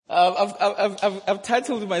I've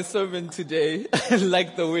titled my sermon today,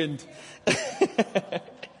 Like the Wind.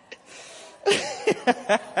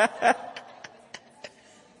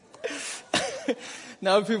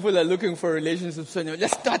 Now people are looking for relationships. So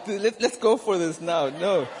let's start. Let's go for this now.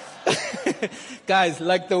 No. Guys,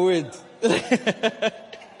 like the wind.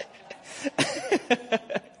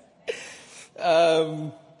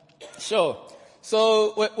 Sure.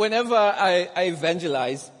 So whenever I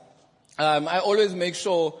evangelize, I always make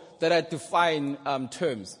sure that I define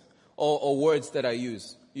terms or words that I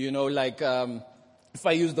use. You know, like if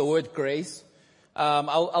I use the word grace,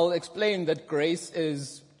 I'll explain that grace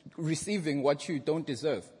is receiving what you don't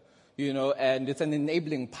deserve, you know, and it's an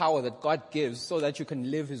enabling power that God gives so that you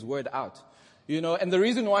can live His word out, you know. And the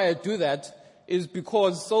reason why I do that is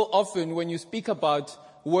because so often when you speak about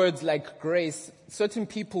words like grace, certain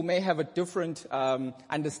people may have a different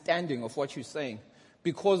understanding of what you're saying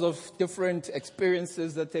because of different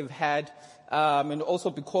experiences that they've had, and also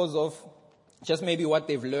because of just maybe what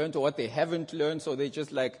they've learned or what they haven't learned. So they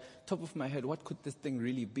just like, top of my head, what could this thing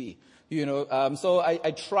really be? You know, so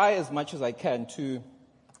I try as much as I can to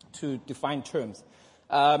define terms.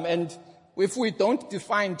 And if we don't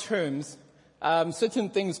define terms, certain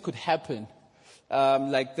things could happen.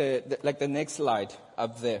 Like the next slide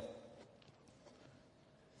up there.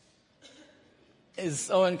 Is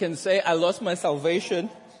someone can say, I lost my salvation.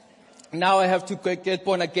 Now I have to get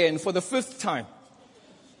born again for the 5th time.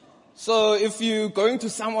 So if you're going to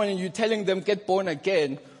someone and you're telling them get born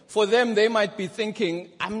again, for them they might be thinking,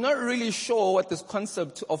 I'm not really sure what this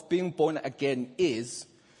concept of being born again is.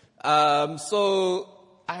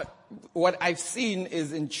 What I've seen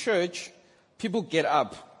is in church, people get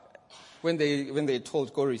up when they're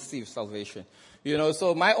told go receive salvation. You know,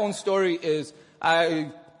 so my own story is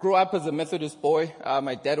I grew up as a Methodist boy.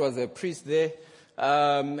 My dad was a priest there.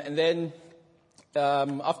 And then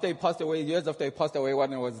after he passed away, years after he passed away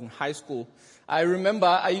when I was in high school, I remember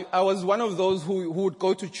I was one of those who would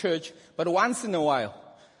go to church, but once in a while.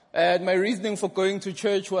 And my reasoning for going to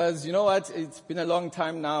church was, you know what, it's been a long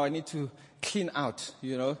time now, I need to clean out,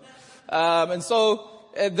 you know. And so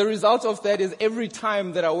the result of that is every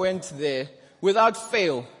time that I went there, without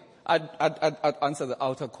fail, I'd answer the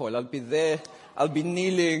altar call. I'll be there. I'll be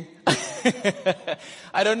kneeling.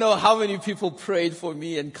 I don't know how many people prayed for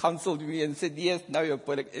me and counseled me and said, yes, now you're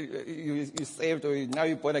born again, you saved, or now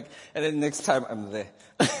you're born again. And then next time I'm there.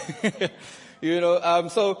 You know,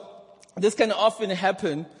 so this can often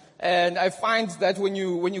happen. And I find that when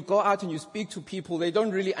you go out and you speak to people, they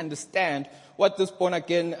don't really understand what this born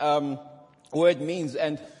again word means.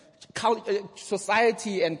 And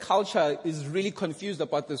society and culture is really confused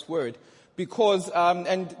about this word because,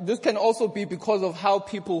 and this can also be because of how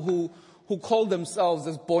people who call themselves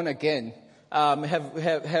as born again, have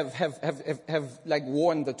like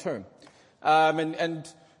worn the term. And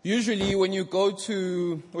usually when you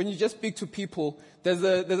just speak to people, there's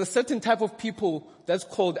a certain type of people that's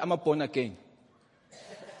called, I'm a born again.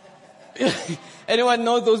 Anyone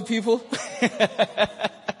know those people?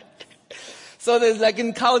 So there's like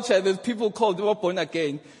in culture, there's people called born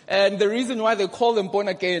again, and the reason why they call them born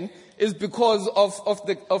again is because of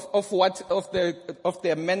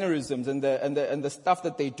their mannerisms and the stuff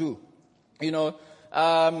that they do, you know,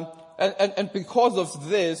 and because of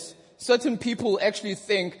this, certain people actually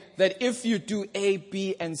think that if you do A,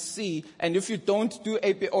 B, and C, and if you don't do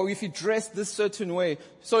A, B, or if you dress this certain way,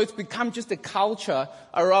 so it's become just a culture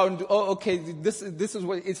around. Oh, okay, this is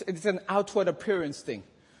what it's an outward appearance thing.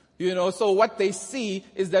 You know, so what they see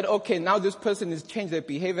is that, okay, now this person has changed their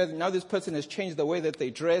behavior. Now this person has changed the way that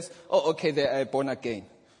they dress. Oh, okay, they are born again.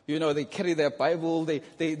 You know, they carry their Bible. They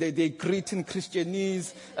greet in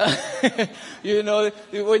Christianese. You know,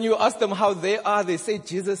 when you ask them how they are, they say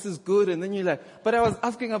Jesus is good. And then you're like, but I was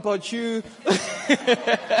asking about you.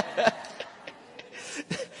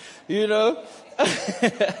 You know?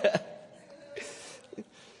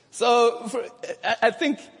 So I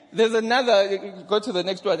think there's another, go to the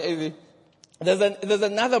next one, Avi. There's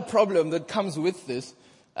another problem that comes with this,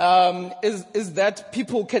 is that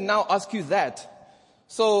people can now ask you that.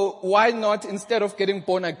 So why not, instead of getting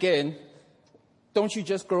born again, don't you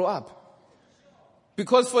just grow up?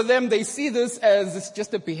 Because for them, they see this as it's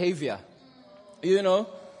just a behavior. You know?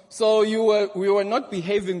 So we were not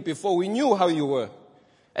behaving before. We knew how you were.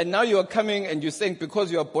 And now you are coming and you're saying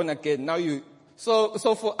because you are born again, now so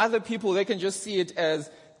for other people, they can just see it as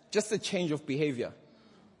just a change of behavior.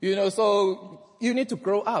 You know, so you need to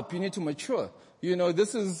grow up. You need to mature. You know,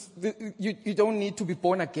 you don't need to be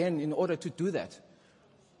born again in order to do that.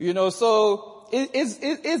 You know, so is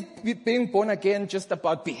being born again just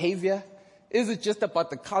about behavior? Is it just about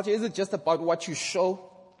the culture? Is it just about what you show?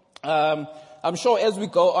 I'm sure as we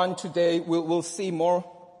go on today, we'll see more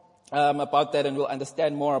about that, and we'll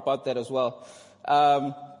understand more about that as well.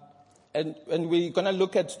 And we're going to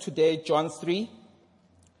look at today John 3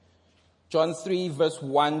 verse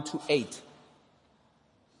 1 to 8.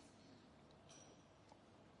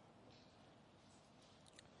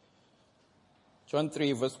 John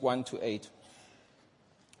 3 verse 1 to 8.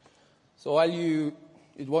 So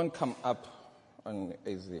it won't come up on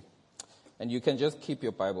easily. And you can just keep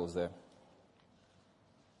your Bibles there.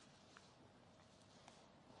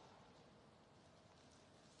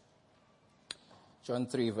 John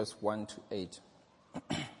 3 verse 1 to 8.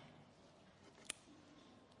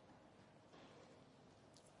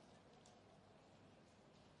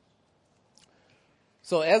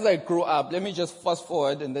 So as I grew up, let me just fast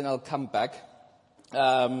forward and then I'll come back.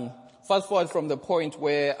 Fast forward from the point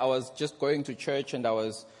where I was just going to church and I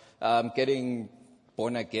was getting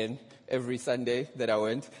born again every Sunday that I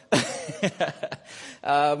went.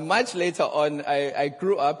 Much later on, I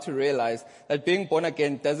grew up to realize that being born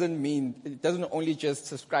again it doesn't only just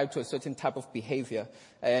subscribe to a certain type of behavior,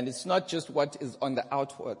 and it's not just what is on the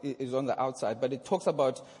outside, but it talks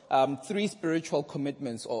about 3 spiritual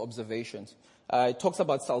commitments or observations. It talks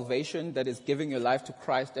about salvation, that is giving your life to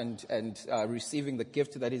Christ and receiving the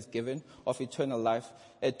gift that He's given of eternal life.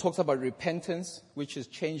 It talks about repentance, which is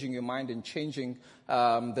changing your mind and changing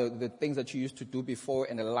the things that you used to do before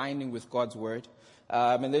and aligning with God's word.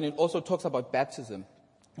 And then it also talks about baptism.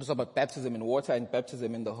 It talks about baptism in water and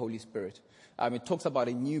baptism in the Holy Spirit. It talks about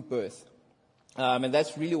a new birth. And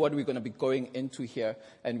that's really what we're going to be going into here.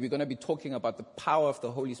 And we're going to be talking about the power of the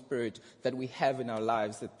Holy Spirit that we have in our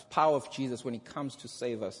lives, the power of Jesus when He comes to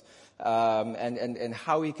save us, and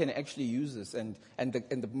how He can actually use us, and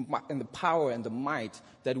the power and the might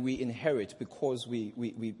that we inherit because we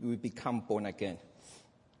become born again.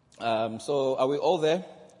 So are we all there?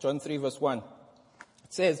 John 3 verse 1. It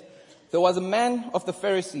says, "There was a man of the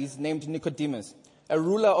Pharisees named Nicodemus, a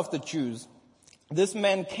ruler of the Jews. This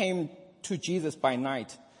man came to Jesus by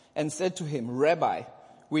night and said to Him, 'Rabbi,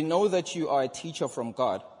 we know that you are a teacher from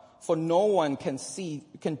God, for no one can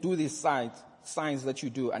do these signs that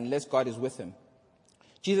you do unless God is with him.'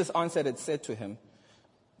 Jesus answered and said to him,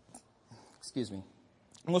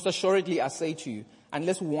 'Most assuredly I say to you,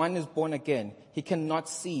 unless one is born again, he cannot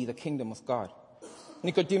see the kingdom of God.'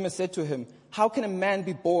 Nicodemus said to him, 'How can a man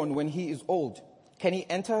be born when he is old? Can he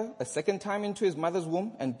enter a second time into his mother's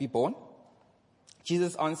womb and be born?'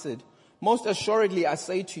 Jesus answered, 'Most assuredly I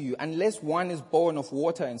say to you, unless one is born of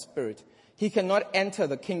water and spirit, he cannot enter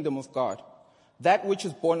the kingdom of God. That which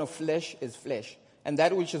is born of flesh is flesh, and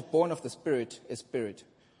that which is born of the Spirit is spirit.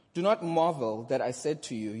 Do not marvel that I said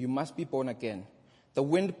to you, you must be born again. The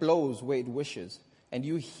wind blows where it wishes, and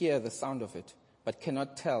you hear the sound of it, but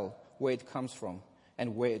cannot tell where it comes from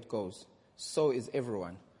and where it goes. So is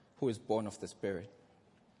everyone who is born of the Spirit.'"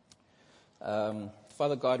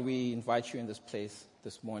 Father God, we invite you in this place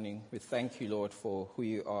this morning. We thank you, Lord, for who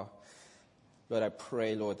you are. Lord, I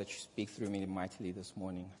pray, Lord, that you speak through me mightily this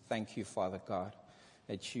morning. Thank you, Father God,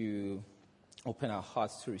 that you open our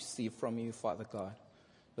hearts to receive from you, Father God.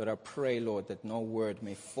 Lord, I pray, Lord, that no word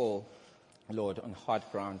may fall, Lord, on hard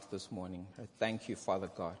ground this morning. I thank you, Father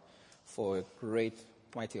God, for a great,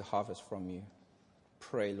 mighty harvest from you.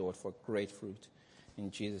 Pray, Lord, for great fruit. In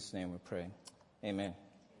Jesus' name we pray. Amen.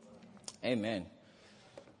 Amen.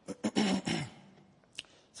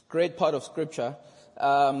 It's a great part of Scripture.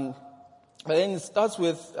 But then it starts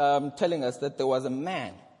with telling us that there was a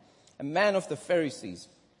man of the Pharisees.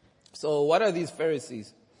 So what are these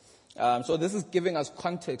Pharisees? So this is giving us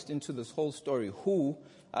context into this whole story. Who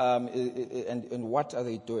and what are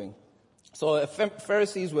they doing? So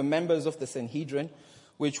Pharisees were members of the Sanhedrin,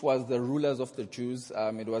 which was the rulers of the Jews.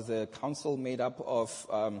 It was a council made up of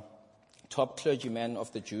top clergymen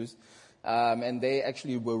of the Jews. And they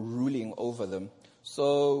actually were ruling over them.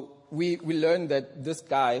 So we learned that this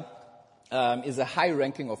guy is a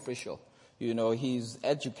high-ranking official. You know, he's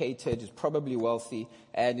educated, he's probably wealthy,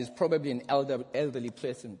 and he's probably an elderly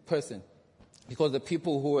person. Because the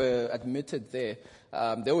people who were admitted there,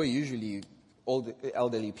 they were usually old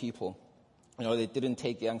elderly people. You know, they didn't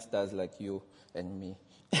take youngsters like you and me.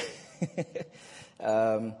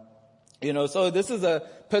 You know, so this is a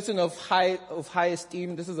person of high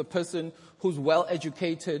esteem. This is a person who's well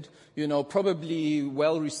educated, you know, probably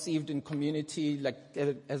well received in community, like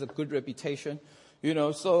has a good reputation, you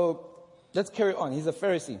know. So let's carry on. He's a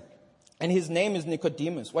Pharisee, and his name is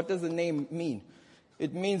Nicodemus. What does the name mean?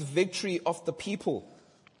 It means victory of the people,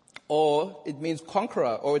 or it means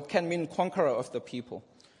conqueror, or it can mean conqueror of the people.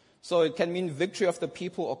 So it can mean victory of the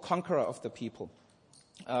people or conqueror of the people.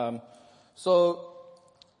 So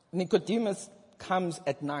Nicodemus comes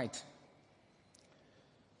at night.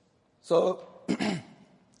 So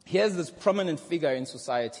here's this prominent figure in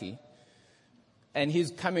society, and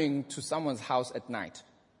he's coming to someone's house at night.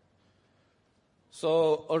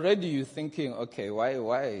 So already you're thinking, okay,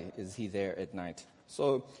 why is he there at night?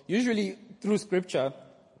 So usually through scripture,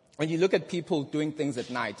 when you look at people doing things at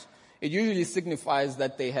night, it usually signifies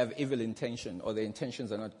that they have evil intention or their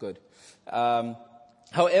intentions are not good.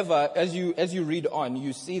 However, as you read on,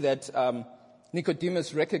 you see that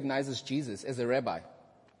Nicodemus recognizes Jesus as a rabbi.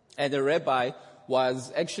 And a rabbi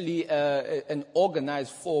was actually an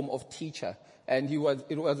organized form of teacher. And it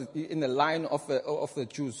was in the line of the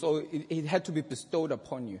Jews. So it had to be bestowed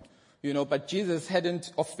upon you. But Jesus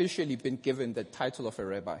hadn't officially been given the title of a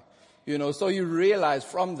rabbi. So you realize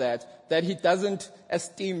from that he doesn't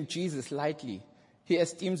esteem Jesus lightly. He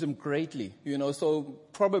esteems him greatly, so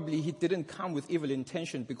probably he didn't come with evil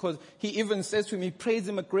intention, because he even says to him, he pays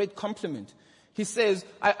him a great compliment. He says,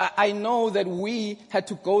 I know that we had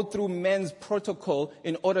to go through men's protocol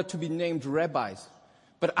in order to be named rabbis.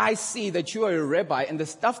 But I see that you are a rabbi, and the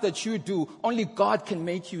stuff that you do, only God can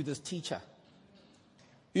make you this teacher.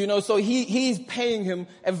 So he's paying him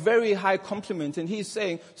a very high compliment, and he's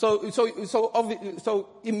saying, so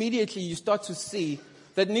immediately you start to see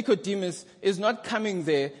that Nicodemus is not coming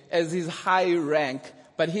there as his high rank,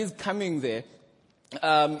 but he's coming there,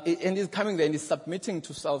 and he's submitting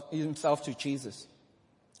himself to Jesus.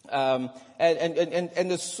 And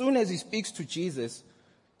as soon as he speaks to Jesus,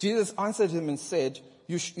 Jesus answered him and said,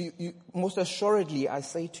 you most assuredly I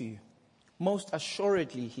say to you. Most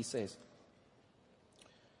assuredly, he says.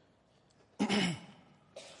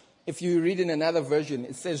 If you read in another version,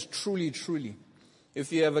 it says truly, truly.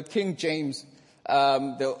 If you have a King James,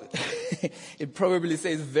 it probably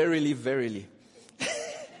says verily, verily.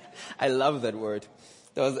 I love that word.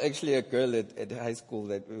 There was actually a girl at high school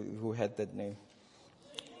who had that name.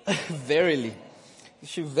 Verily.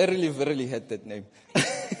 She verily, verily had that name.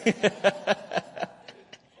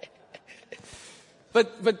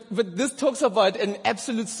 But this talks about an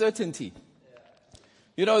absolute certainty.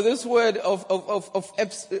 This word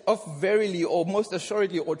of verily, or most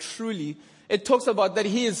assuredly, or truly, it talks about that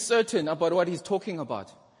he is certain about what he's talking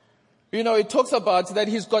about. It talks about that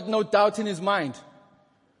he's got no doubt in his mind.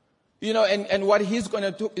 And what he's going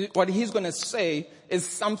to do, what he's going to say is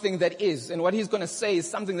something that is, and what he's going to say is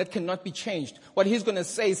something that cannot be changed. What he's going to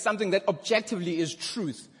say is something that objectively is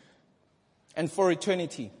truth, and for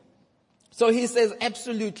eternity. So he says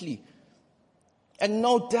absolutely, and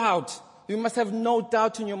no doubt. You must have no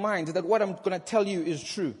doubt in your mind that what I'm going to tell you is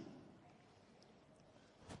true.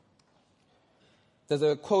 There's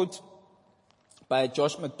a quote by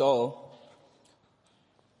Josh McDowell.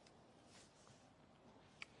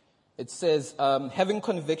 It says, having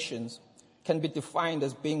convictions can be defined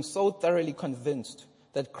as being so thoroughly convinced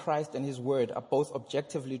that Christ and his word are both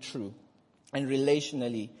objectively true and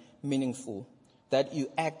relationally meaningful, that you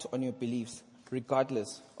act on your beliefs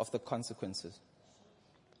regardless of the consequences.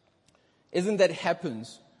 Isn't that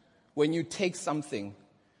happens when you take something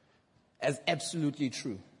as absolutely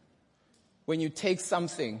true? When you take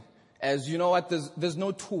something as, there's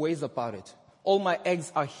no two ways about it. All my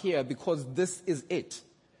eggs are here because this is it.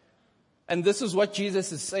 And this is what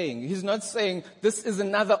Jesus is saying. He's not saying this is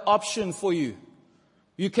another option for you.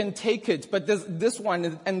 You can take it, but there's this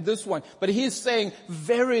one and this one. But he's saying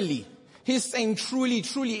verily. He's saying truly,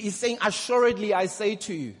 truly. He's saying assuredly I say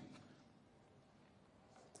to you.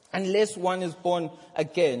 Unless one is born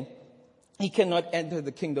again, he cannot enter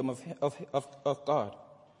the kingdom of God.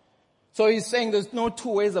 So he's saying there's no two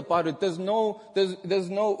ways about it. There's no,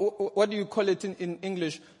 what do you call it in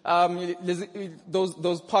English?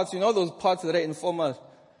 Those parts, those parts that are informal.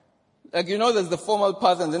 Like, there's the formal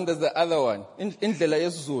part and then there's the other one. Indlela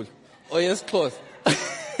yesiZulu or yesiXhosa.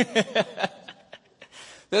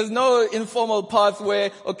 There's no informal path where,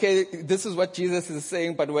 okay, this is what Jesus is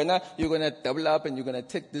saying, but when you're going to double up and you're going to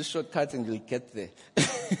take this shortcut and you'll get there.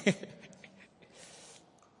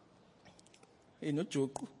 No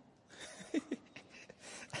joke.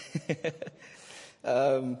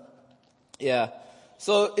 Yeah.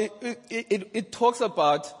 So it talks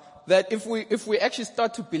about that if we actually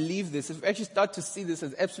start to believe this, if we actually start to see this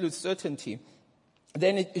as absolute certainty,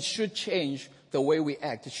 then it should change the way we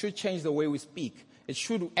act. It should change the way we speak. It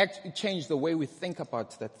should actually change the way we think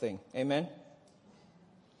about that thing. Amen?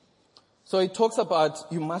 So it talks about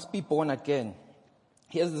you must be born again.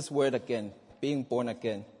 Here's this word again, being born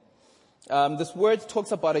again. This word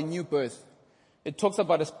talks about a new birth. It talks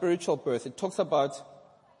about a spiritual birth. It talks about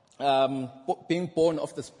being born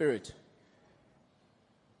of the Spirit.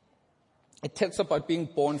 It talks about being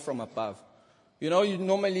born from above.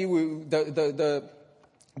 Normally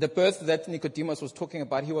the birth that Nicodemus was talking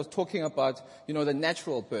about, he was talking about, the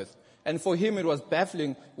natural birth. And for him it was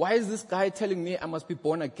baffling. Why is this guy telling me I must be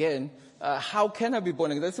born again? How can I be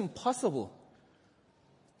born again? That's impossible.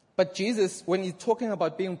 But Jesus, when he's talking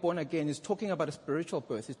about being born again, he's talking about a spiritual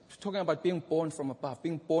birth. He's talking about being born from above,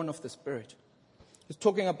 being born of the Spirit. He's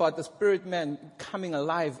talking about the spirit man coming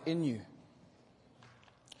alive in you.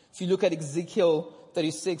 If you look at Ezekiel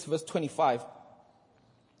 36 verse 25.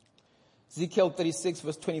 Ezekiel 36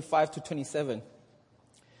 verse 25 to 27.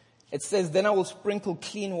 It says, "Then I will sprinkle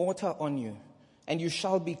clean water on you, and you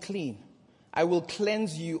shall be clean. I will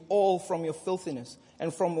cleanse you all from your filthiness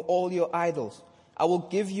and from all your idols. I will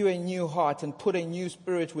give you a new heart and put a new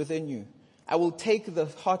spirit within you. I will take the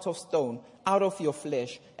heart of stone out of your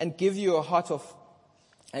flesh and give you a heart of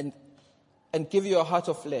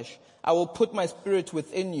flesh. I will put my spirit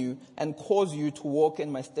within you and cause you to walk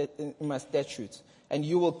in my statutes, and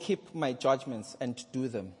you will keep my judgments and do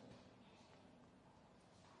them."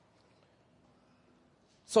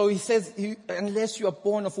 So he says, unless you are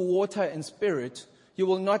born of water and spirit, you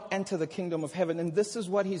will not enter the kingdom of heaven. And this is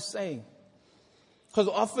what he's saying. Because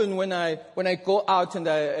often when I go out and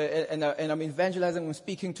I'm evangelizing and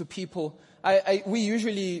speaking to people,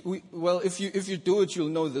 if you do it, you'll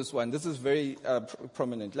know this one. This is very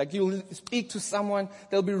prominent. Like, you'll speak to someone,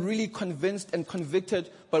 they'll be really convinced and convicted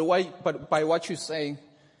by what you're saying.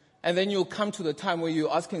 And then you'll come to the time where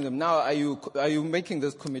you're asking them, now are you making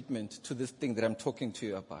this commitment to this thing that I'm talking to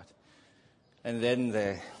you about? And then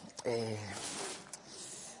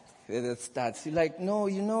it starts. You're like,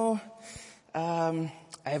 no, I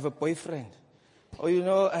have a boyfriend. Or,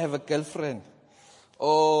 I have a girlfriend.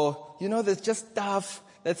 Or, there's just stuff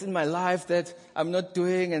that's in my life that I'm not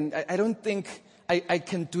doing, and I don't think I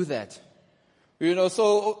can do that.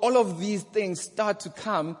 So all of these things start to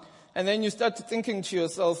come, and then you start thinking to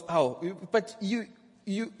yourself, but you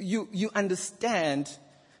understand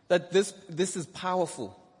that this is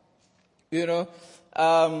powerful.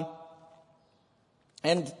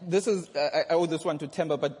 And this is, I owe this one to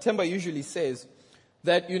Temba, but Temba usually says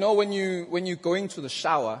that, when you're going to the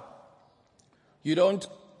shower, you don't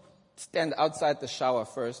stand outside the shower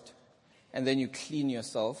first, and then you clean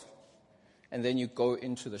yourself, and then you go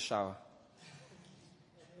into the shower.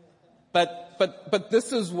 But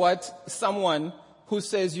this is what someone who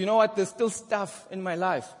says, there's still stuff in my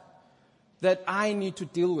life that I need to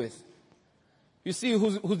deal with. You see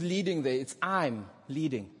who's leading there? It's I'm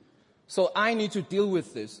leading. So I need to deal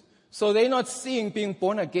with this. So they're not seeing being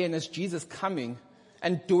born again as Jesus coming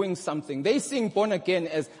and doing something. They're seeing born again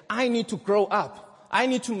as I need to grow up. I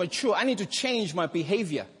need to mature. I need to change my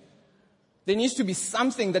behavior. There needs to be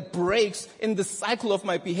something that breaks in the cycle of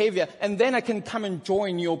my behavior, and then I can come and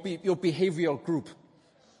join your behavioral group.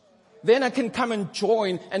 Then I can come and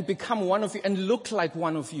join and become one of you and look like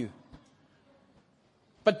one of you.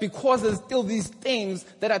 But because there's still these things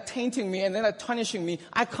that are tainting me and that are tarnishing me,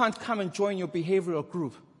 I can't come and join your behavioral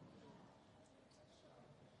group.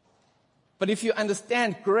 But if you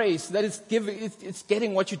understand grace, that it's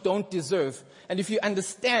getting what you don't deserve. And if you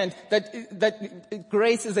understand that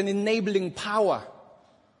grace is an enabling power,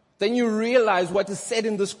 then you realize what is said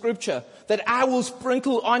in the scripture, that I will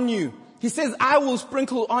sprinkle on you. He says, I will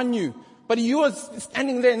sprinkle on you. But you are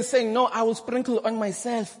standing there and saying, no, I will sprinkle on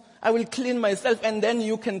myself. I will clean myself, and then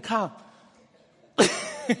you can come.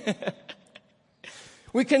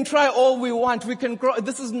 We can try all we want. We can grow.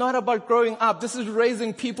 This is not about growing up. This is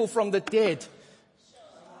raising people from the dead.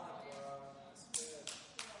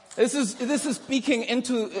 This is speaking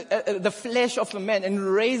into the flesh of a man and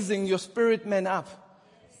raising your spirit man up.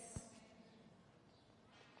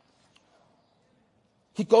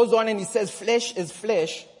 He goes on and he says, flesh is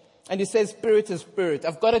flesh, and he says, spirit is spirit.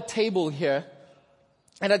 I've got a table here,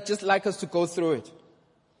 and I'd just like us to go through it.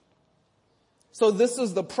 So this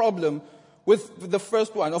is the problem with the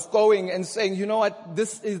first one, of going and saying, you know what,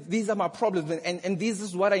 these are my problems, and this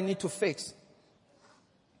is what I need to fix.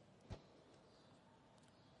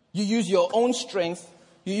 You use your own strength,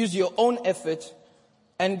 you use your own effort,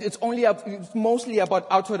 and it's mostly about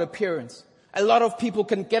outward appearance. A lot of people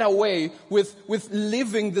can get away with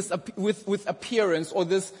living this with appearance or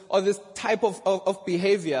this type of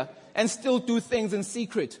behavior and still do things in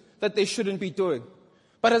secret that they shouldn't be doing.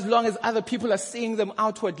 But as long as other people are seeing them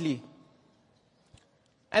outwardly.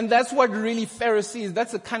 And that's what really Pharisees,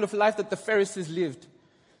 that's the kind of life that the Pharisees lived.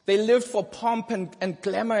 They lived for pomp and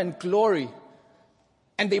glamour and glory.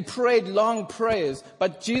 And they prayed long prayers.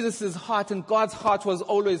 But Jesus' heart and God's heart was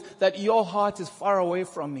always that your heart is far away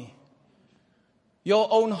from me. Your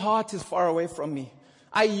own heart is far away from me.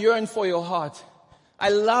 I yearn for your heart. I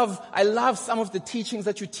love some of the teachings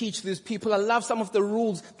that you teach these people. I love some of the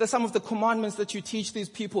rules, some of the commandments that you teach these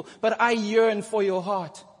people. But I yearn for your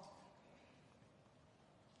heart.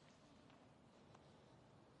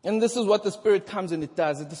 And this is what the Spirit comes and it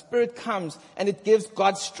does. The Spirit comes and it gives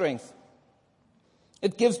God's strength.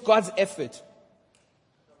 It gives God's effort.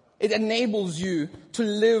 It enables you to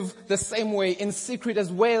live the same way in secret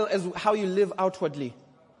as well as how you live outwardly.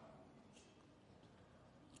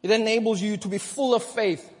 It enables you to be full of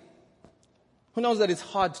faith. Who knows that it's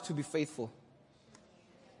hard to be faithful?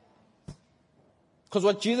 Because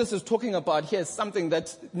what Jesus is talking about here is something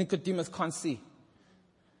that Nicodemus can't see.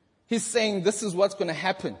 He's saying this is what's going to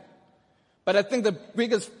happen. But I think the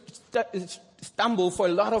biggest stumble for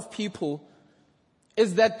a lot of people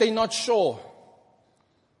is that they're not sure.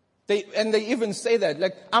 They even say that,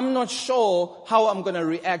 like, I'm not sure how I'm going to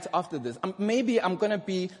react after this. Maybe I'm going to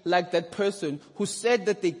be like that person who said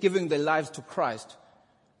that they're giving their lives to Christ.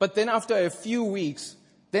 But then after a few weeks,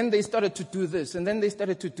 then they started to do this, and then they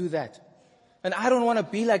started to do that. And I don't want to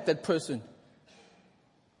be like that person.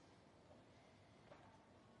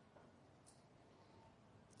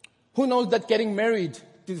 Who knows that getting married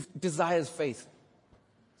desires faith?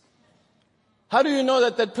 How do you know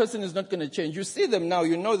that that person is not going to change? You see them now,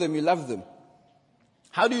 you know them, you love them.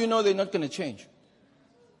 How do you know they're not going to change?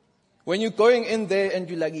 When you're going in there and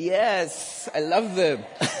you're like, yes, I love them.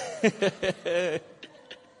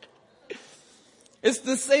 It's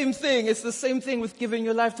the same thing. It's the same thing with giving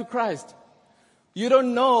your life to Christ. You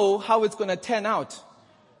don't know how it's going to turn out.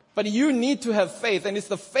 But you need to have faith, and it's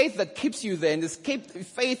the faith that keeps you there, and it's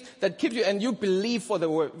faith that keeps you, and you believe for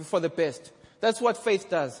the best. That's what faith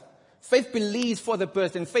does. Faith believes for the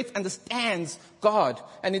best, and faith understands God,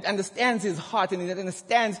 and it understands His heart, and it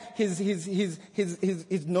understands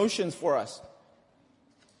His notions for us.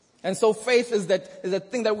 And so faith is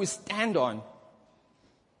that thing that we stand on.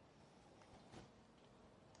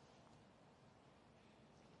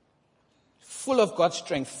 Full of God's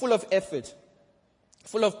strength, full of effort,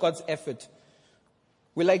 full of God's effort.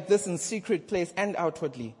 We're like this in secret place and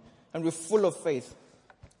outwardly, and we're full of faith,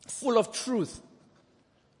 full of truth,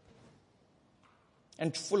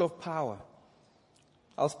 and full of power.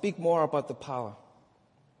 I'll speak more about the power.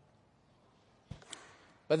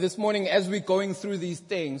 But this morning, as we're going through these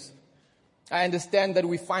things, I understand that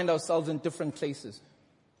we find ourselves in different places.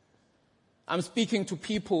 I'm speaking to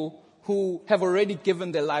people who have already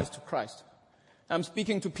given their lives to Christ. I'm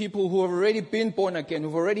speaking to people who have already been born again,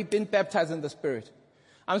 who've already been baptized in the Spirit.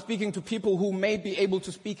 I'm speaking to people who may be able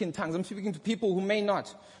to speak in tongues. I'm speaking to people who may not.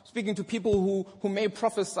 I'm speaking to people who may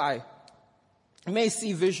prophesy, may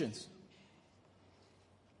see visions.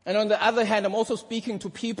 And on the other hand, I'm also speaking to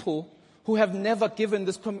people who have never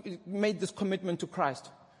made this commitment to Christ.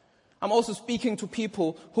 I'm also speaking to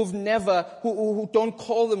people who don't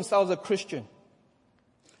call themselves a Christian.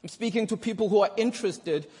 I'm speaking to people who are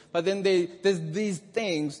interested, but then there's these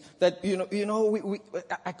things that,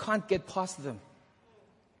 I can't get past them.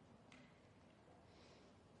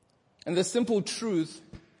 And the simple truth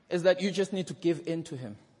is that you just need to give in to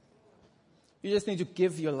Him. You just need to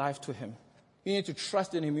give your life to Him. You need to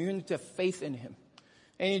trust in Him. You need to have faith in Him.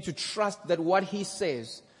 And you need to trust that what He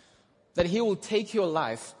says, that He will take your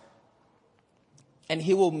life and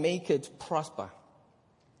He will make it prosper.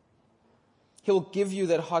 He will give you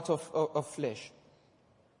that heart of flesh.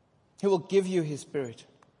 He will give you His Spirit.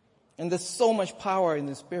 And there's so much power in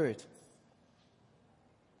the Spirit.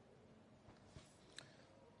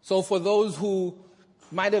 So for those who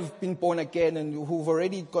might have been born again and who've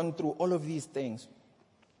already gone through all of these things,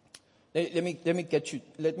 let me get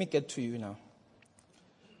to you now.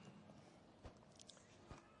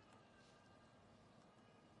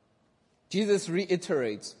 Jesus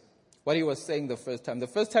reiterates what He was saying the first time. The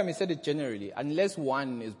first time He said it generally, unless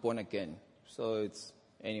one is born again. So it's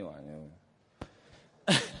anyone.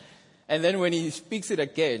 And then when He speaks it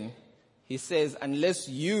again, He says, unless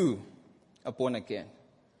you are born again.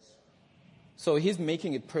 So He's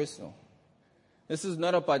making it personal. This is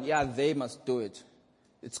not about, they must do it.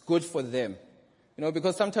 It's good for them.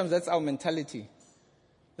 Because sometimes that's our mentality.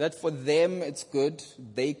 That for them it's good,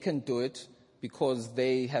 they can do it because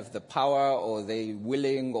they have the power or they're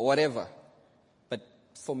willing or whatever. But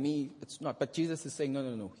for me, it's not. But Jesus is saying,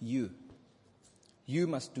 no, you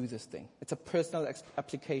must do this thing. It's a personal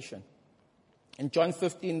application. In John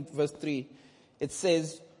 15 verse 3, it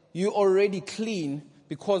says, you're already clean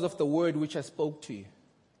because of the word which I spoke to you.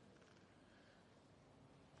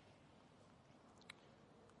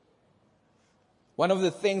 One of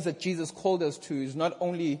the things that Jesus called us to is not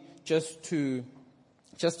only just to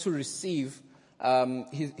receive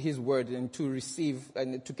His word and to receive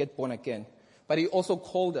and to get born again, but he also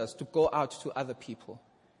called us to go out to other people.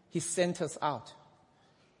 He sent us out.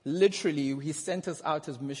 Literally, he sent us out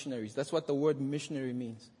as missionaries. That's what the word missionary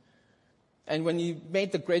means. And when he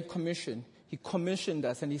made the Great Commission, he commissioned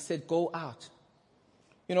us and he said, go out.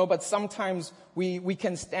 But sometimes we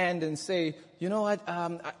can stand and say, you know what,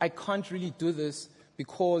 I can't really do this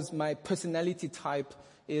because my personality type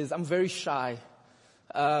is, I'm very shy.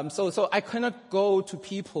 So I cannot go to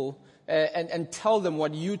people and tell them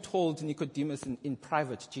what you told Nicodemus in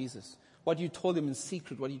private, Jesus. What you told him in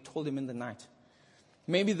secret, what you told him in the night.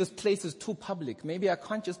 Maybe this place is too public. Maybe I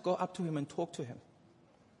can't just go up to him and talk to him.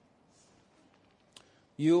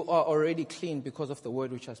 You are already clean because of the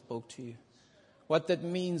word which I spoke to you. What that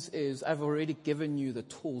means is I've already given you the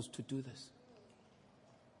tools to do this.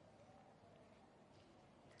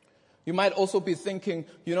 You might also be thinking,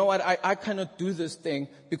 you know what, I cannot do this thing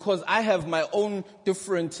because I have my own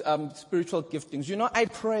different spiritual giftings. I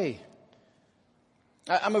pray.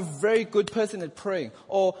 I'm a very good person at praying.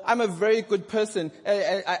 Or I'm a very good person.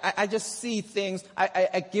 I just see things.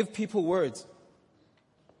 I give people words.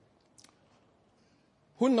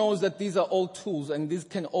 Who knows that these are all tools and these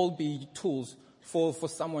can all be tools for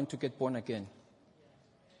someone to get born again?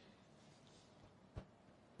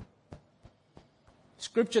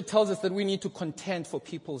 Scripture tells us that we need to contend for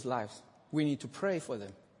people's lives. We need to pray for them.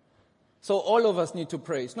 So all of us need to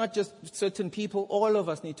pray. It's not just certain people. All of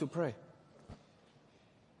us need to pray.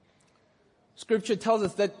 Scripture tells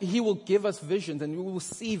us that he will give us visions and we will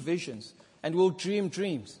see visions and we'll dream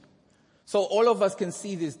dreams. So all of us can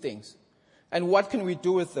see these things. And what can we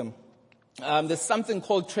do with them? There's something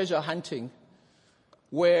called treasure hunting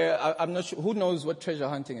where I'm not sure. Who knows what treasure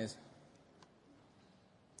hunting is?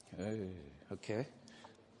 Okay.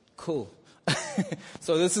 Cool.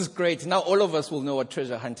 So this is great. Now all of us will know what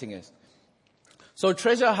treasure hunting is. So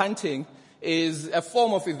treasure hunting is a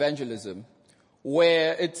form of evangelism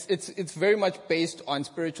where it's very much based on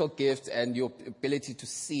spiritual gifts and your ability to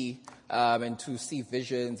see and to see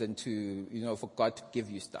visions and to for God to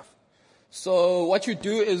give you stuff. So what you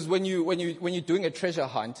do is when you're doing a treasure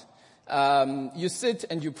hunt, you sit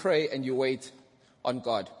and you pray and you wait on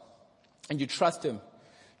God and you trust Him.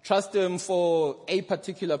 Trust Him for a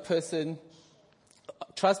particular person.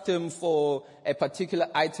 Trust Him for a particular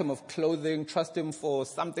item of clothing. Trust Him for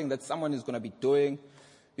something that someone is going to be doing,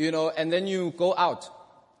 and then you go out.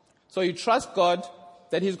 So you trust God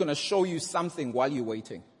that He's going to show you something while you're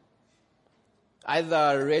waiting. Either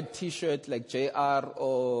a red t-shirt like JR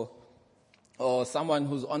or someone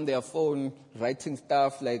who's on their phone writing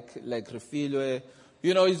stuff like Refilwe.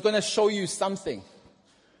 He's going to show you something.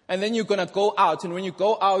 And then you're going to go out. And when you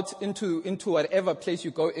go out into whatever place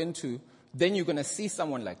you go into, then you're going to see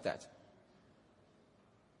someone like that.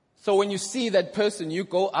 So when you see that person, you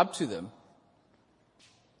go up to them.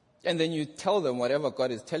 And then you tell them whatever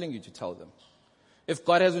God is telling you to tell them. If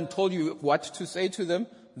God hasn't told you what to say to them,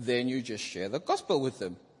 then you just share the gospel with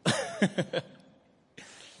them.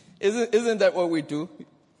 Isn't that what we do?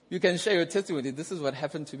 You can share your testimony. This is what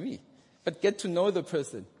happened to me. But get to know the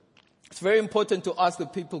person. It's very important to ask the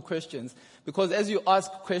people questions, because as you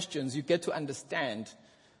ask questions, you get to understand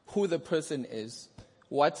who the person is,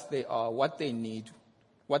 what they are, what they need,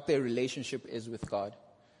 what their relationship is with God.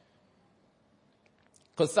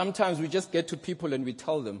 Because sometimes we just get to people and we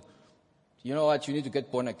tell them, you know what, you need to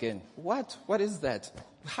get born again. What? What is that?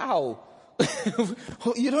 How?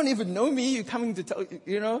 You don't even know me, you're coming to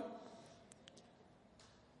tell,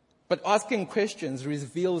 But asking questions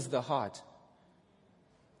reveals the heart,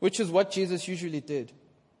 which is what Jesus usually did.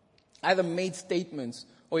 Either made statements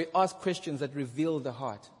or he asked questions that reveal the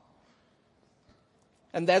heart.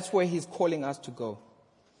 And that's where he's calling us to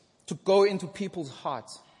go into people's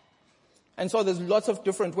hearts. And so there's lots of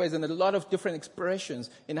different ways and a lot of different expressions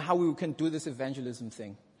in how we can do this evangelism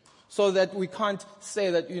thing. So that we can't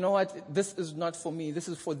say that, you know what, this is not for me, this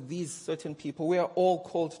is for these certain people. We are all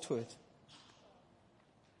called to it.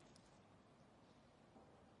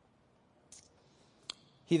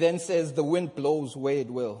 He then says, the wind blows where it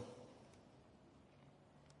will.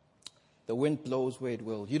 The wind blows where it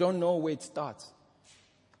will. You don't know where it starts.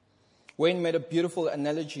 Wayne made a beautiful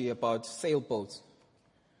analogy about sailboats.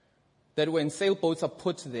 That when sailboats are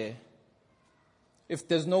put there, if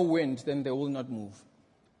there's no wind, then they will not move.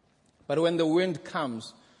 But when the wind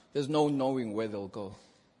comes, there's no knowing where they'll go.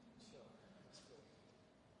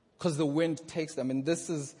 Because the wind takes them. And this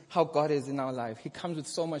is how God is in our life. He comes with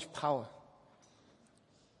so much power.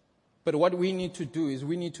 But what we need to do is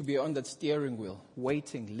we need to be on that steering wheel,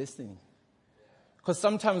 waiting, listening. Because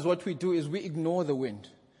sometimes what we do is we ignore the wind.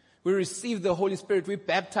 We receive the Holy Spirit. We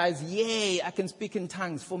baptize. Yay, I can speak in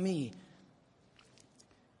tongues for me.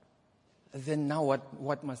 then now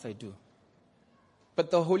what must I do? But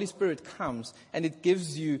the Holy Spirit comes and it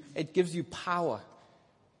gives you power.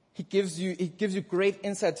 It gives you great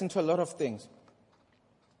insights into a lot of things.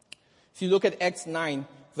 If you look at Acts 9,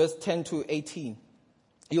 verse 10 to 18,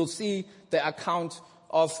 you'll see the account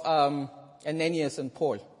of Ananias and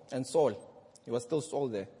Paul and Saul. He was still Saul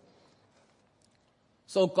there.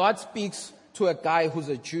 So God speaks to a guy who's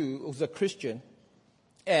a Jew, who's a Christian,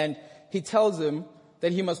 and he tells him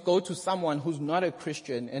that he must go to someone who's not a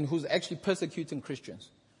Christian and who's actually persecuting Christians.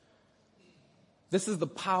 This is the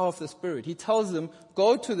power of the Spirit. He tells him,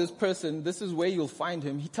 go to this person, this is where you'll find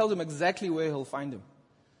him. He tells him exactly where he'll find him.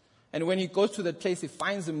 And when he goes to that place, he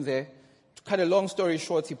finds him there. To cut a long story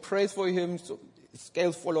short, he prays for him, so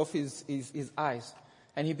scales fall off his eyes,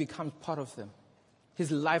 and he becomes part of them.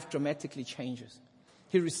 His life dramatically changes.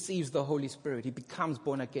 He receives the Holy Spirit. He becomes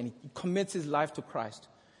born again. He commits his life to Christ.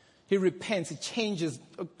 He repents. He changes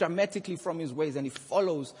dramatically from his ways, and he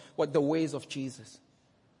follows the ways of Jesus.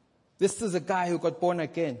 This is a guy who got born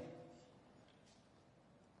again.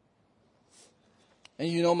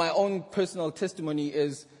 And my own personal testimony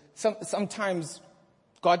is sometimes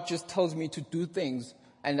God just tells me to do things,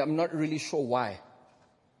 and I'm not really sure why.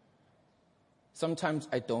 Sometimes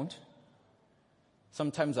I don't.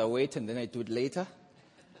 Sometimes I wait and then I do it later.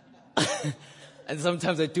 And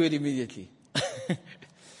sometimes I do it immediately.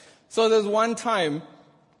 So there's one time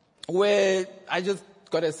where I just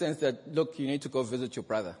got a sense that, look, you need to go visit your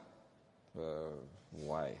brother.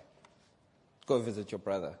 Why? Go visit your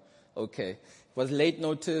brother. Okay. It was late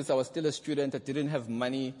notice. I was still a student. I didn't have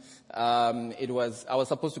money. I was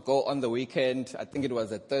supposed to go on the weekend. I think it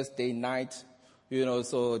was a Thursday night.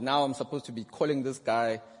 So now I'm supposed to be calling this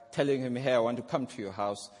guy, telling him, hey, I want to come to your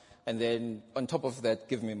house. And then on top of that,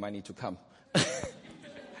 give me money to come.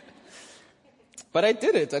 But I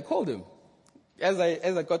did it. I called him. As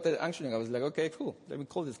I got the unctioning, I was like, okay, cool. Let me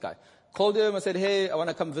call this guy. Called him. I said, hey, I want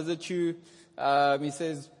to come visit you. He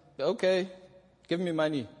says, okay, give me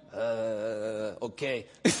money. Okay.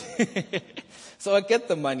 So I get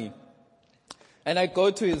the money. And I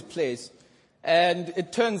go to his place. And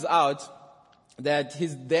it turns out that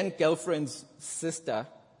his then girlfriend's sister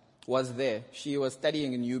was there. She was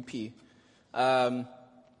studying in UP.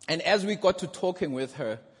 And as we got to talking with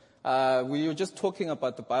her, we were just talking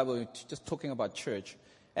about the Bible, just talking about church.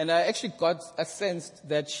 And I actually got a sense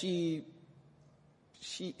that she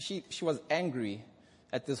was angry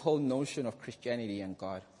at this whole notion of Christianity and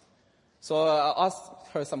God. So I asked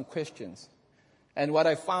her some questions. And what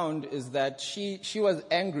I found is that she was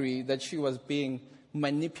angry that she was being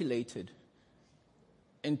manipulated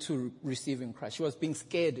into receiving Christ. She was being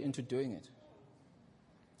scared into doing it.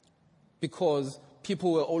 Because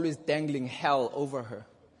people were always dangling hell over her.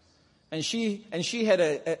 And she had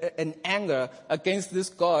an anger against this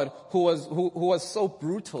God who was so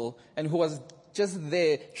brutal and who was just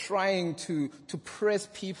there trying to press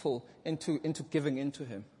people into giving into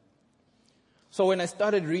him. So when I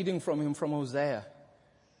started reading from him from Hosea,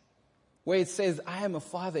 where it says, I am a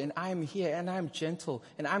father and I am here and I am gentle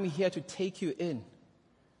and I'm here to take you in.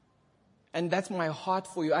 And that's my heart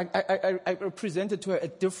for you. I presented to her a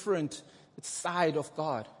different side of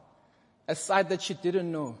God, a side that she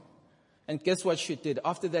didn't know. And guess what she did?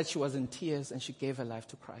 After that, she was in tears and she gave her life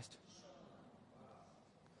to Christ.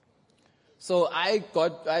 So I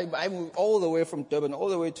moved all the way from Durban, all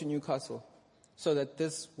the way to Newcastle, so that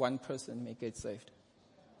this one person may get saved.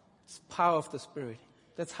 It's the power of the Spirit.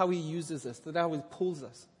 That's how He uses us. That's how He pulls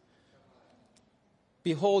us.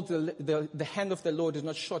 Behold, the hand of the Lord is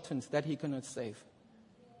not shortened that He cannot save.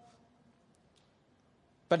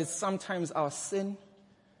 But it's sometimes our sin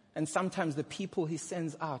and sometimes the people He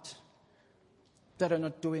sends out that are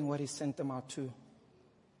not doing what He sent them out to.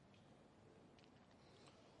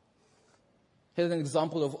 Here's an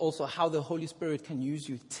example of also how the Holy Spirit can use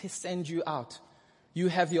you to send you out. You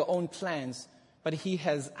have your own plans, but He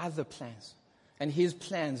has other plans. And His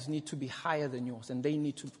plans need to be higher than yours, and they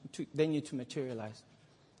need to materialize.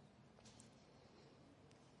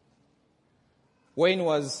 Wayne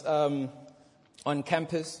was on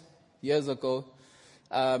campus years ago,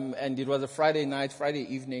 and it was a Friday night,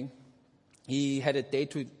 Friday evening. He had a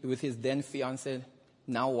date with his then fiancée,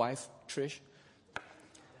 now wife, Trish.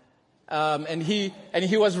 And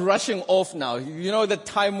he was rushing off now. You know the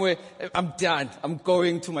time where I'm done. I'm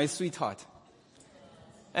going to my sweetheart.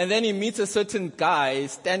 And then he meets a certain guy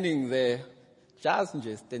standing there, just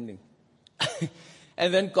standing.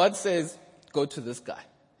 And then God says, go to this guy.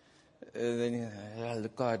 And then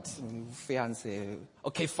God, fiance.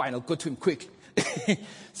 Okay, fine, I'll go to him quick.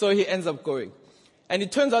 So he ends up going. And it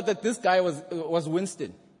turns out that this guy was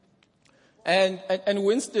Winston. And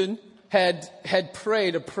Winston had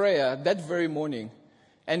prayed a prayer that very morning.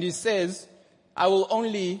 And he says, I will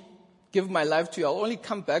only give my life to you. I'll only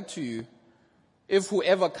come back to you if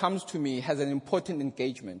whoever comes to me has an important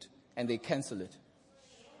engagement and they cancel it.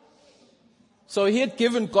 So he had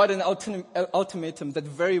given God an ultimatum that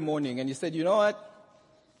very morning. And he said, you know what?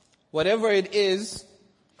 Whatever it is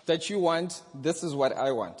that you want, this is what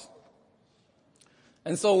I want.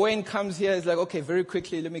 And so Wayne comes here, he's like, okay, very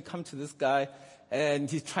quickly, let me come to this guy. And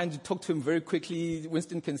he's trying to talk to him very quickly.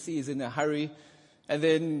 Winston can see he's in a hurry. And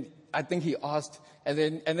then I think he asked, and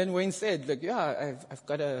then Wayne said, like, yeah, I've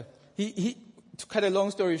got to cut a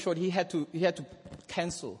long story short, he had to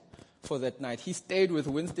cancel for that night. He stayed with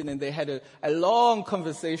Winston and they had a long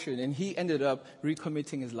conversation, and he ended up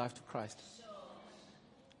recommitting his life to Christ.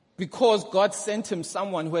 Because God sent him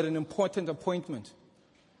someone who had an important appointment.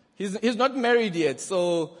 He's not married yet,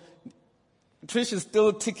 so Trish is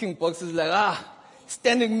still ticking boxes like,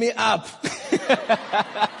 standing me up.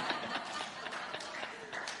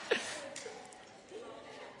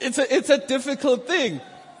 It's a difficult thing.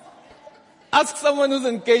 Ask someone who's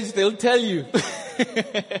engaged, they'll tell you.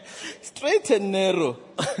 Straight and narrow.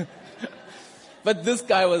 But this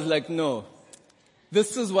guy was like, no,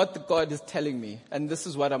 this is what God is telling me, and this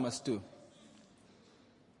is what I must do.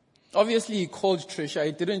 Obviously, he called Trisha.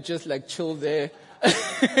 He didn't just like chill there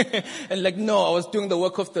and like, no, I was doing the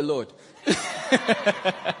work of the Lord.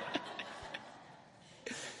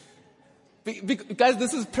 Guys,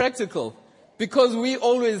 this is practical. Because we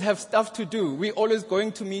always have stuff to do. We're always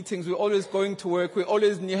going to meetings. We're always going to work. We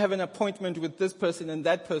always have an appointment with this person and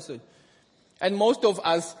that person. And most of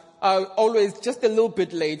us are always just a little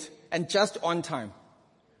bit late and just on time.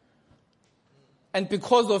 And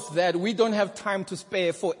because of that, we don't have time to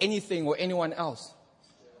spare for anything or anyone else.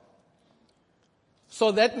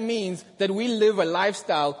 So that means that we live a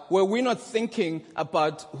lifestyle where we're not thinking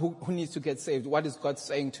about who needs to get saved. What is God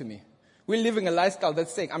saying to me? We're living a lifestyle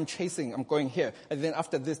that's saying, I'm chasing, I'm going here. And then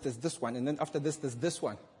after this, there's this one. And then after this, there's this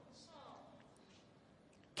one.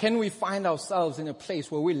 Can we find ourselves in a place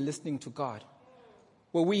where we're listening to God?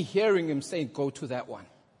 Where we're hearing Him say, go to that one?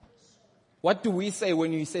 What do we say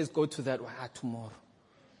when He says, go to that one? Tomorrow.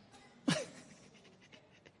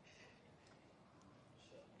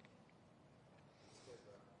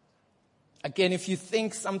 Again, if you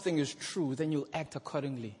think something is true, then you'll act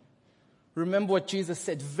accordingly. Remember what Jesus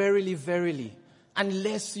said, verily, verily,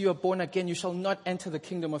 unless you are born again, you shall not enter the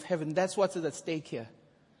kingdom of heaven. That's what's at stake here.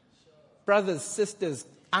 Brothers, sisters,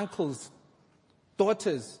 uncles,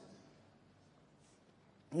 daughters,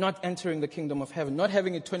 not entering the kingdom of heaven, not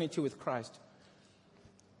having eternity with Christ.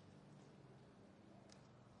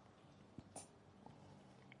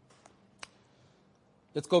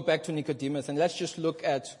 Let's go back to Nicodemus and let's just look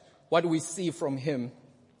at what we see from him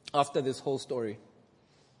after this whole story.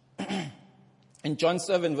 In John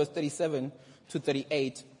 7, verse 37 to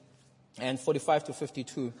 38 and 45 to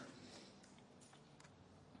 52.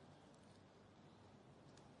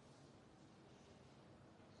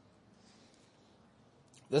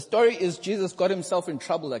 The story is Jesus got himself in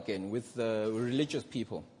trouble again with the religious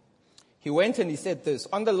people. He went and he said this,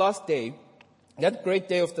 on the last day, that great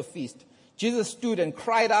day of the feast, Jesus stood and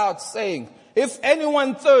cried out saying, if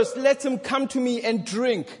anyone thirsts, let him come to me and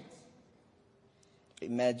drink.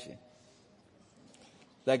 Imagine.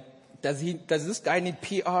 Like, does this guy need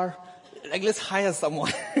PR? Like, let's hire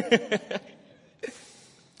someone.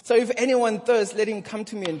 So if anyone thirsts, let him come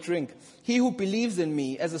to me and drink. He who believes in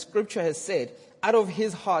me, as the scripture has said, out of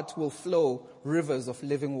his heart will flow rivers of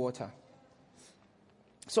living water.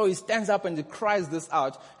 So he stands up and he cries this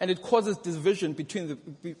out, and it causes division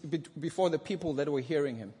before the people that were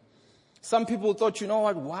hearing him. Some people thought, you know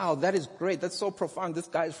what, wow, that is great, that's so profound, this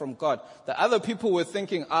guy is from God. The other people were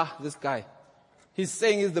thinking, this guy, he's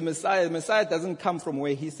saying he's the Messiah. The Messiah doesn't come from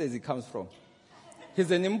where he says he comes from.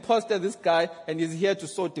 He's an imposter, this guy, and he's here to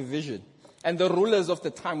sow division. And the rulers of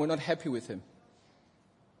the time were not happy with him.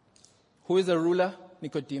 Who is a ruler?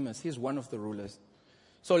 Nicodemus. He's one of the rulers.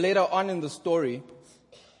 So later on in the story,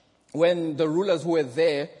 when the rulers who were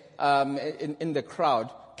there in the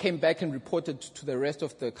crowd came back and reported to the rest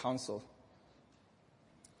of the council,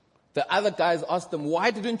 the other guys asked them,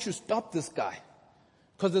 why didn't you stop this guy?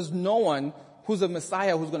 Because there's no one who's a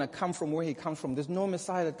Messiah who's going to come from where he comes from. There's no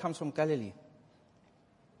Messiah that comes from Galilee.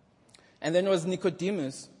 And then there was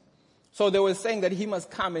Nicodemus. So they were saying that he must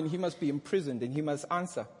come and he must be imprisoned and he must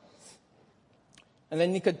answer. And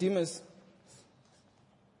then Nicodemus,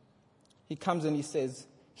 he comes and he says,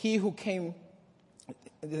 he comes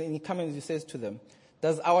and he says to them,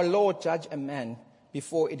 does our Lord judge a man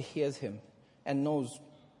before it hears him and knows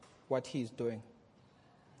what he is doing?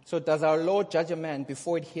 So does our Lord judge a man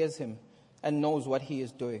before it hears him and knows what he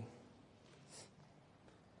is doing?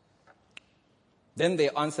 Then they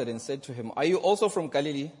answered and said to him, are you also from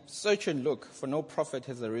Galilee? Search and look, for no prophet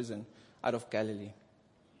has arisen out of Galilee.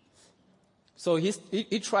 So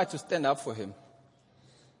he tried to stand up for him,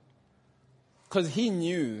 because he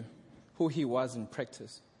knew who he was in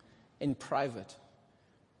practice, in private.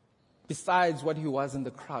 Besides what he was in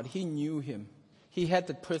the crowd, he knew him. He had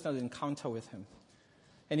that personal encounter with him.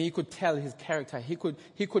 And he could tell his character. He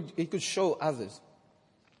could show others.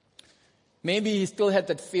 Maybe he still had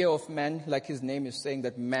that fear of man, like his name is saying,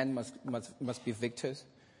 that man must be victors.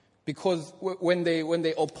 Because when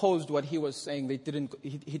they opposed what he was saying,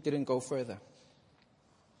 he didn't go further.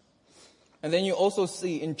 And then you also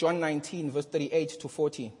see in John 19, verse 38 to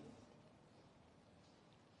 40.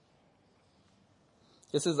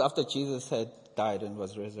 This is after Jesus had died and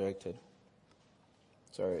was resurrected.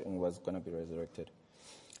 And was going to be resurrected.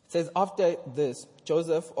 It says, after this,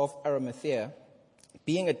 Joseph of Arimathea,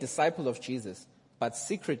 being a disciple of Jesus, but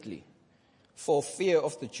secretly, for fear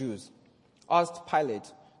of the Jews, asked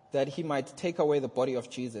Pilate that he might take away the body of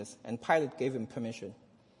Jesus, and Pilate gave him permission.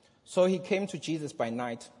 So he came to Jesus by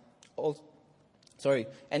night.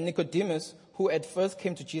 And Nicodemus, who at first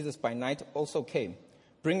came to Jesus by night, also came,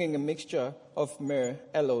 bringing a mixture of myrrh,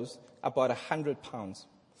 aloes, about 100 pounds.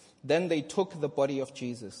 Then they took the body of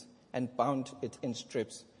Jesus and bound it in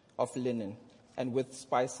strips of linen and with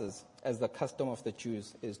spices, as the custom of the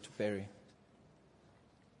Jews is to bury.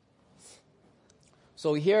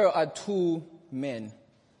 So here are two men.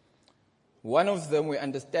 One of them, we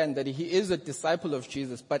understand that he is a disciple of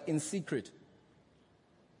Jesus, but in secret.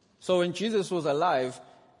 So when Jesus was alive,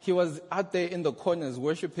 he was out there in the corners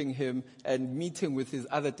worshiping him and meeting with his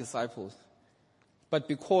other disciples. But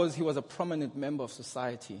because he was a prominent member of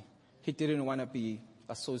society, he didn't want to be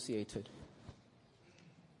associated.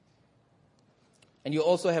 And you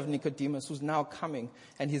also have Nicodemus, who's now coming,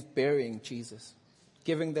 and he's burying Jesus,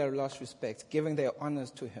 giving their last respect, giving their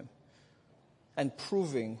honors to him, and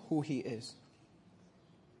proving who he is.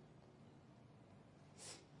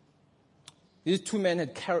 These two men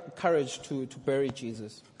had courage to bury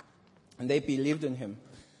Jesus, and they believed in him.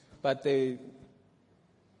 But I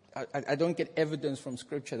don't get evidence from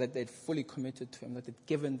Scripture that they'd fully committed to him, that they'd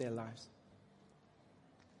given their lives.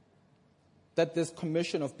 That this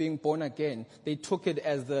commission of being born again, they took it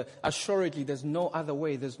as assuredly, there's no other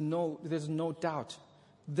way, there's no doubt.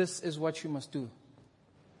 This is what you must do.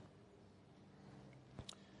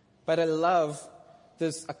 But I love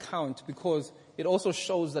this account because it also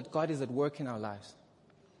shows that God is at work in our lives.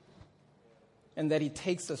 And that he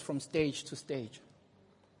takes us from stage to stage.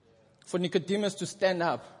 For Nicodemus to stand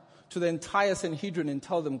up to the entire Sanhedrin and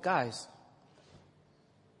tell them, guys,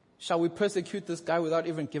 shall we persecute this guy without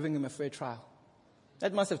even giving him a fair trial?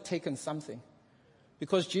 That must have taken something.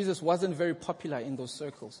 Because Jesus wasn't very popular in those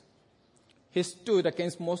circles. He stood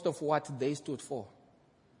against most of what they stood for.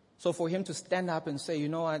 So for him to stand up and say, you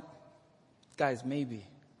know what, guys, maybe.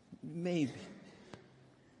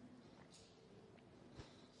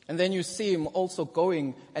 And then you see him also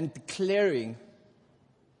going and declaring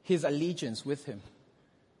his allegiance with him,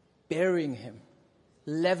 burying him,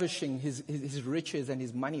 lavishing his riches and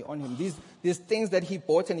his money on him. These things that he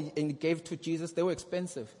bought and he gave to Jesus, they were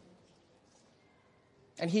expensive.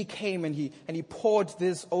 And he came and he poured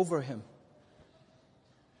this over him.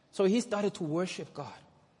 So he started to worship God.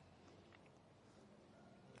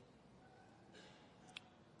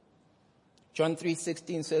 John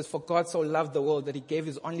 3:16 says, for God so loved the world that he gave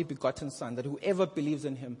his only begotten Son, that whoever believes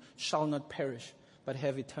in him shall not perish, but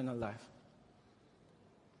have eternal life.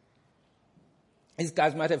 These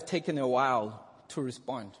guys might have taken a while to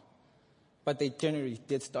respond, but they generally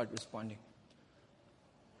did start responding.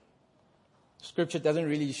 Scripture doesn't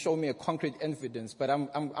really show me a concrete evidence, but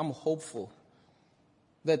I'm hopeful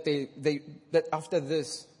that that after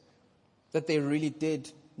this, that they really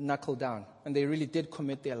did knuckle down and they really did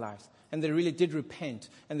commit their lives. And they really did repent,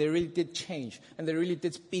 and they really did change, and they really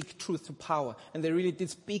did speak truth to power, and they really did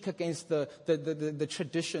speak against the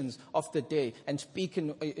traditions of the day and speak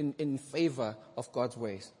in favor of God's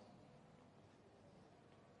ways.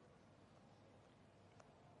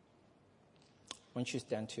 Why don't you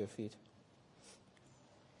stand to your feet?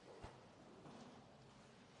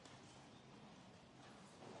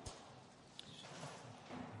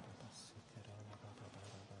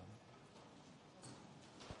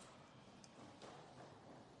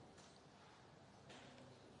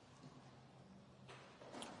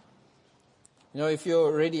 You know, if you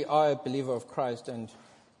already are a believer of Christ and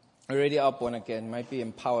already are born again, might be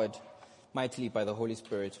empowered mightily by the Holy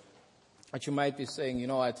Spirit, but you might be saying, you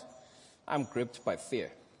know what, I'm gripped by fear.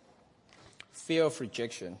 Fear of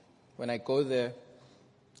rejection. When I go there,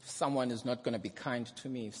 someone is not going to be kind to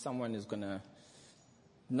me. If someone is going to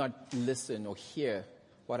not listen or hear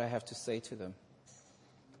what I have to say to them.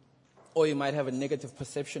 Or you might have a negative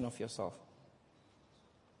perception of yourself.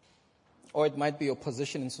 Or it might be your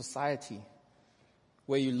position in society,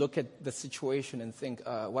 where you look at the situation and think,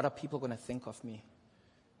 what are people going to think of me?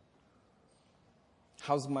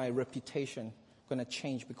 How's my reputation going to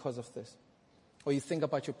change because of this? Or you think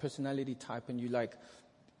about your personality type and you're like,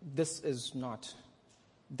 this is not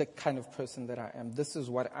the kind of person that I am. This is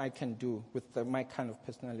what I can do with my kind of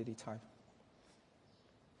personality type.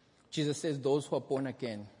 Jesus says those who are born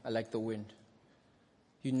again are like the wind.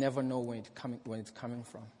 You never know when it's coming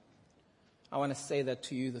from. I want to say that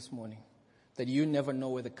to you this morning, that you never know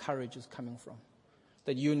where the courage is coming from,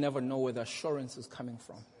 that you never know where the assurance is coming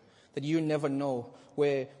from, that you never know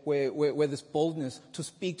where this boldness to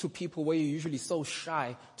speak to people where you're usually so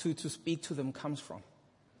shy to speak to them comes from.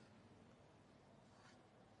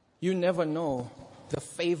 You never know the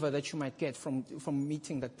favor that you might get from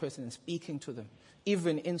meeting that person and speaking to them,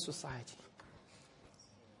 even in society.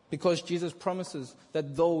 Because Jesus promises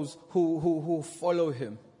that those who follow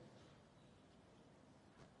him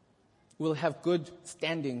will have good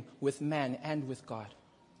standing with man and with God.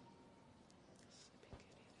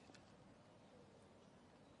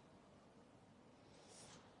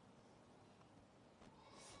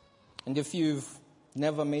 And if you've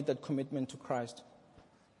never made that commitment to Christ,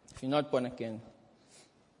 if you're not born again,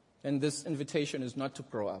 then this invitation is not to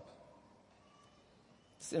grow up.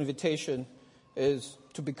 This invitation is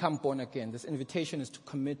to become born again. This invitation is to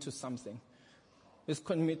commit to something. This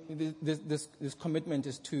commitment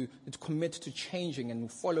is to commit to changing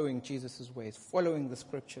and following Jesus' ways, following the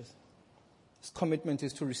scriptures. This commitment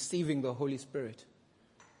is to receiving the Holy Spirit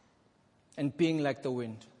and being like the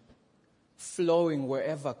wind, flowing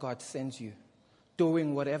wherever God sends you,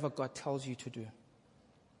 doing whatever God tells you to do.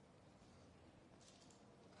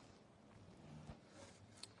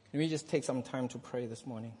 Let me just take some time to pray this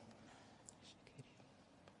morning.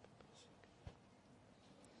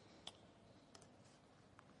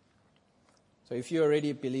 So if you're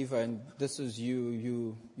already a believer and this is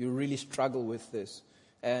you really struggle with this,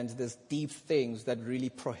 and there's deep things that really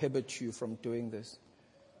prohibit you from doing this,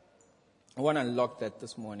 I want to unlock that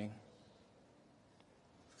this morning.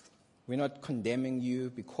 We're not condemning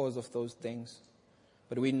you because of those things,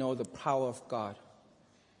 but we know the power of God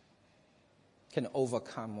can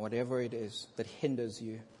overcome whatever it is that hinders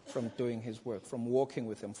you from doing his work, from walking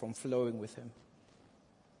with him, from flowing with him.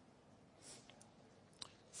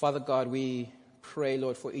 Father God, we pray,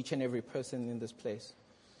 Lord, for each and every person in this place.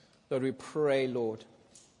 Lord, we pray, Lord,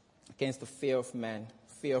 against the fear of man,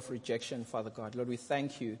 fear of rejection, Father God. Lord, we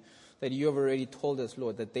thank you that you have already told us,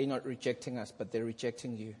 Lord, that they're not rejecting us, but they're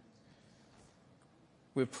rejecting you.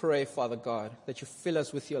 We pray, Father God, that you fill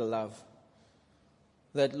us with your love.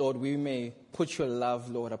 That, Lord, we may put your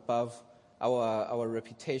love, Lord, above our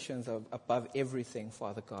reputations, above everything,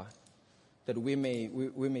 Father God. That we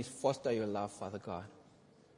may foster your love, Father God.